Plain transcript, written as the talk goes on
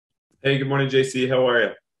Hey, good morning, JC. How are you?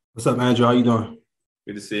 What's up, Andrew? How you doing?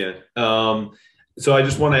 Good to see you. So I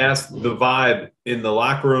just want to ask the vibe in the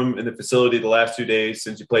locker room in the facility the last 2 days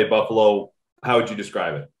since you played Buffalo. How would you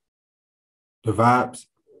describe it? The vibes.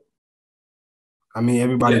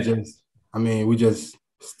 Everybody Yeah, just. We just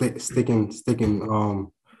sticking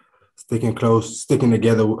close, sticking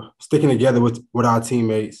together with our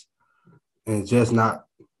teammates, and just not.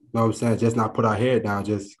 You know what I'm saying? Just not put our head down.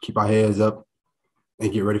 Just keep our heads up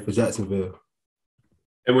and get ready for Jacksonville.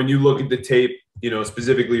 and when you look at the tape,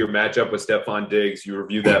 specifically your matchup with Stephon Diggs, you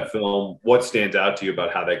review that film. What stands out to you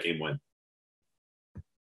about how that game went?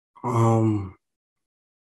 Um,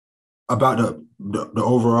 about the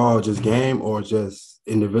overall just game or just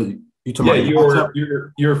individual. You talking Yeah, about the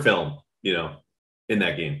matchup? your film, in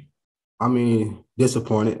that game.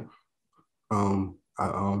 Disappointed.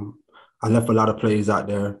 I left a lot of plays out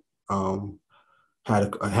there. Um,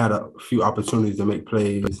 I had a few opportunities to make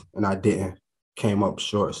plays and I didn't. Came up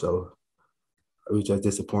short, so I was just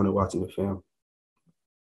disappointed watching the film.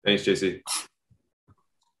 Thanks, JC.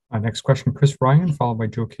 Next question, Chris Ryan, followed by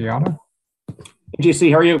Joe Chiara.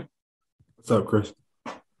 JC, how are you? What's up, Chris?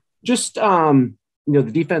 Just the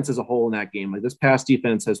defense as a whole in that game. Like this past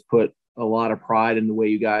defense has put a lot of pride in the way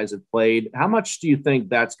you guys have played. How much do you think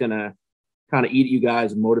that's gonna kind of eat you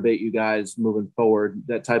guys and motivate you guys moving forward?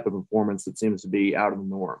 That type of performance that seems to be out of the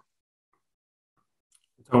norm.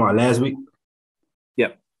 Talking about last week.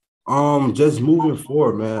 Yep. Just moving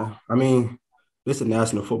forward, man. This is a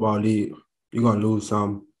National Football League. You're gonna lose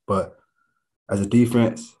some, but as a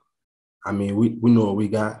defense, we know what we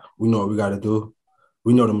got. We know what we got to do.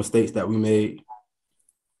 We know the mistakes that we made,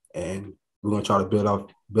 and we're gonna try to build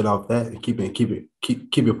off that and keep it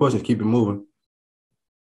pushing, keep it moving.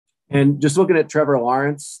 And just looking at Trevor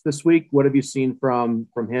Lawrence this week, what have you seen from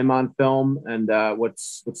him on film, and what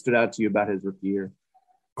stood out to you about his rookie year?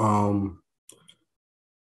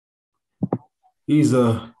 He's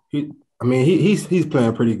he's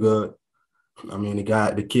playing pretty good.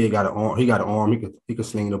 The kid got an arm. He got an arm. He could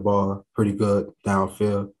sling the ball pretty good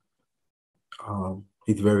downfield.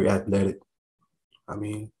 He's very athletic.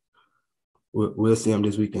 We'll see him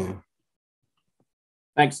this weekend.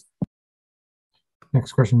 Thanks.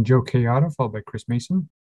 Next question, Joe Chiara, followed by Chris Mason.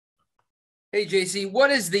 Hey, JC, what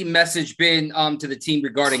has the message been to the team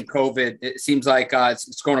regarding COVID? It seems like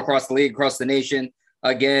it's going across the league, across the nation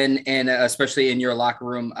again, and especially in your locker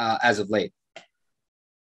room as of late.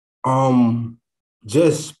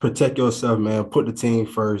 Just protect yourself, man. Put the team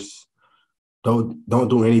first. Don't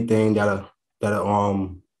do anything that'll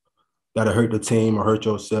hurt the team or hurt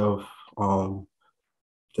yourself.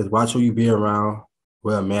 Just watch who you be around.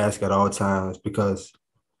 Wear a mask at all times because,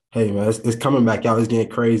 hey, man, it's coming back out. It's getting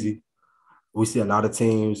crazy. We see a lot of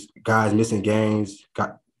teams, guys missing games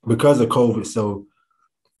because of COVID. So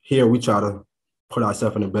here we try to put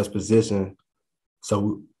ourselves in the best position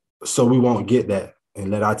so we won't get that and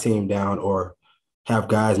let our team down or have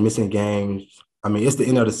guys missing games. It's the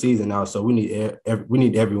end of the season now, so we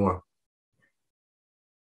need everyone.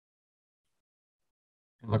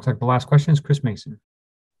 It looks like the last question is Chris Mason.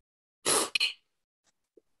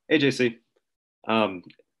 Hey, JC.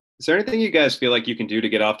 Is there anything you guys feel like you can do to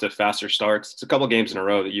get off to faster starts? It's a couple games in a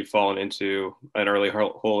row that you've fallen into an early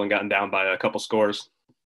hole and gotten down by a couple scores.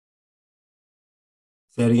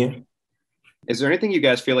 Say it again. Is there anything you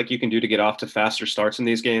guys feel like you can do to get off to faster starts in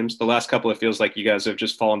these games? The last couple, it feels like you guys have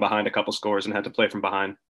just fallen behind a couple scores and had to play from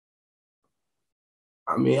behind.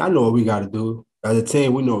 I know what we got to do. As a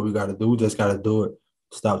team, we know what we got to do. We just got to do it.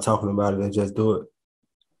 Stop talking about it and just do it.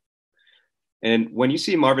 And when you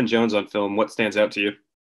see Marvin Jones on film, what stands out to you?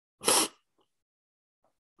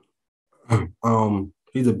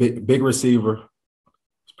 He's a big receiver.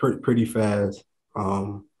 He's pretty fast.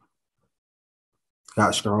 Got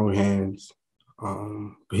strong hands.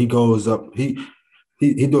 He goes up. He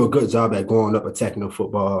do a good job at going up, attacking the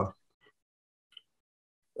football.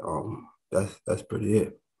 That's pretty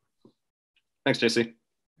it. Thanks, JC.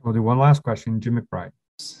 We'll do one last question, Jim McBride.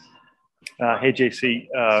 Hey, JC.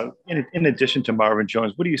 In addition to Marvin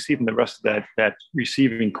Jones, what do you see from the rest of that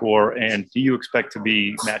receiving core, and do you expect to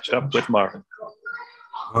be matched up with Marvin?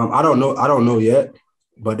 I don't know yet,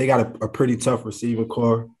 but they got a pretty tough receiving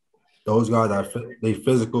core. Those guys they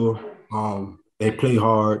physical. They play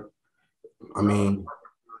hard.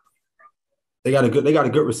 They got a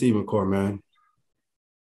good receiving core, man.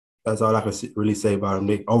 That's all I can really say about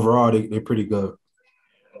them. Overall, they're pretty good.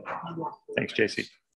 Thanks, JC.